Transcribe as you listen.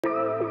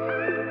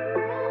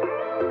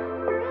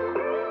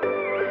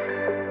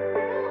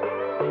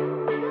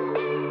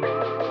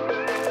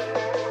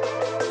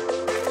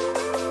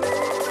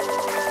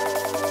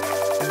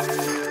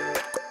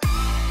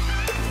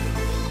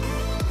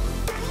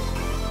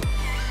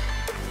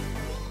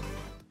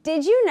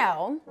Did you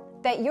know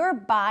that your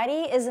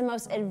body is the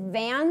most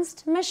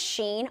advanced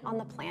machine on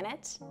the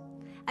planet?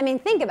 I mean,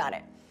 think about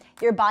it.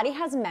 Your body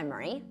has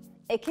memory.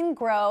 It can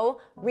grow,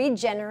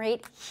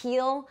 regenerate,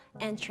 heal,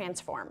 and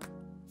transform.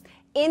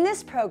 In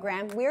this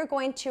program, we are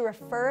going to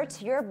refer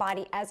to your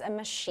body as a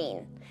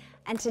machine.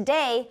 And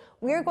today,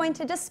 we are going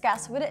to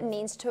discuss what it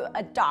means to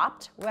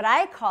adopt what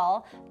I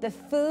call the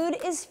food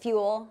is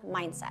fuel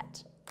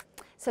mindset.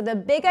 So the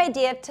big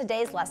idea of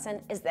today's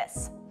lesson is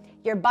this.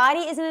 Your body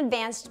is an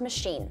advanced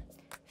machine.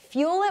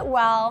 Fuel it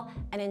well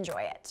and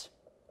enjoy it.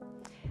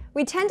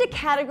 We tend to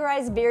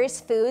categorize various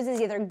foods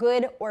as either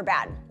good or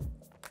bad.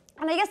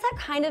 And I guess that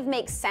kind of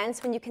makes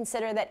sense when you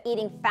consider that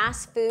eating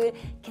fast food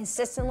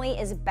consistently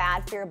is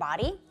bad for your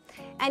body,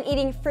 and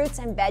eating fruits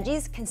and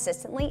veggies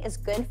consistently is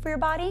good for your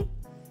body.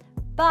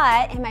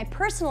 But in my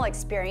personal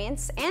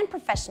experience and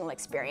professional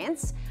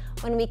experience,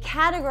 when we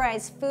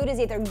categorize food as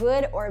either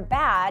good or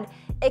bad,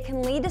 it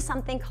can lead to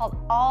something called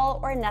all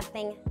or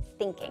nothing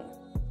thinking.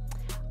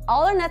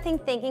 All or nothing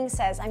thinking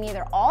says I'm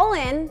either all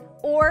in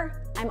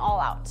or I'm all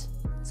out.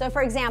 So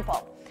for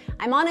example,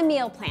 I'm on a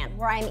meal plan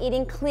where I'm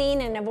eating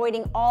clean and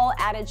avoiding all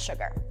added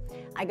sugar.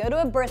 I go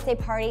to a birthday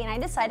party and I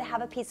decide to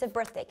have a piece of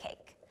birthday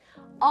cake.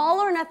 All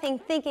or nothing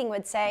thinking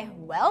would say,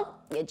 well,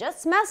 you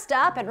just messed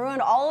up and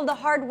ruined all of the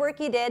hard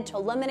work you did to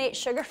eliminate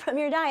sugar from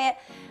your diet.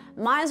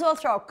 Might as well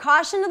throw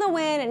caution to the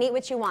wind and eat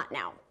what you want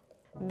now.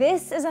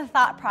 This is a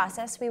thought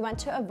process we want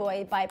to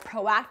avoid by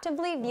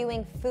proactively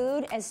viewing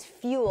food as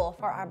fuel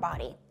for our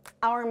body,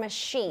 our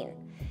machine,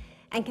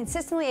 and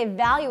consistently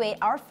evaluate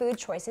our food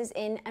choices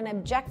in an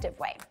objective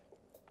way.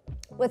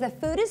 With a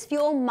food is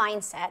fuel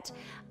mindset,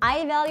 I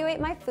evaluate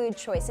my food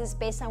choices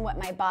based on what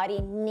my body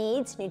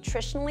needs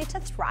nutritionally to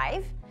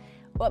thrive,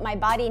 what my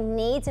body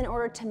needs in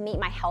order to meet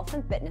my health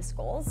and fitness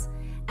goals,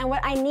 and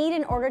what I need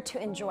in order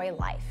to enjoy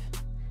life.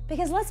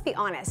 Because let's be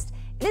honest,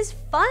 it is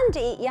fun to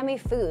eat yummy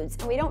foods,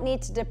 and we don't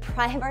need to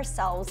deprive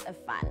ourselves of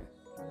fun.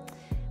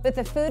 With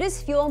the food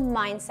is fuel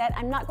mindset,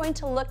 I'm not going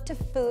to look to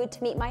food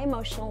to meet my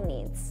emotional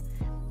needs.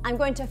 I'm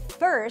going to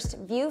first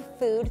view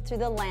food through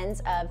the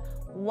lens of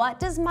what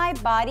does my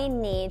body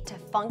need to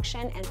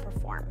function and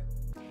perform.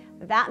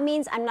 That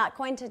means I'm not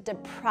going to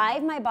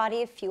deprive my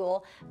body of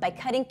fuel by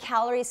cutting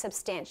calories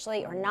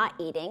substantially or not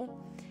eating.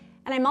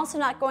 And I'm also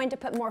not going to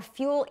put more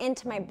fuel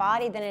into my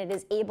body than it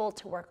is able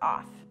to work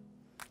off.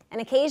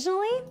 And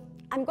occasionally,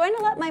 I'm going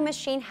to let my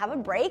machine have a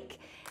break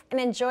and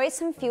enjoy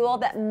some fuel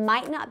that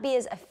might not be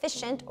as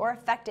efficient or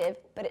effective,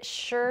 but it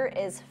sure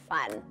is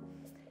fun.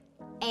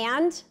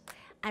 And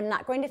I'm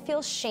not going to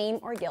feel shame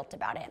or guilt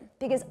about it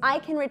because I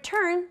can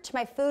return to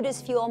my food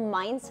is fuel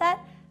mindset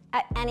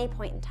at any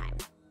point in time.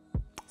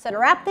 So to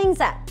wrap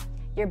things up,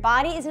 your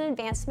body is an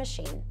advanced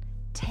machine.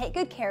 Take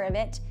good care of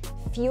it,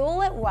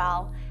 fuel it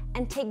well,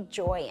 and take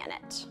joy in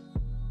it.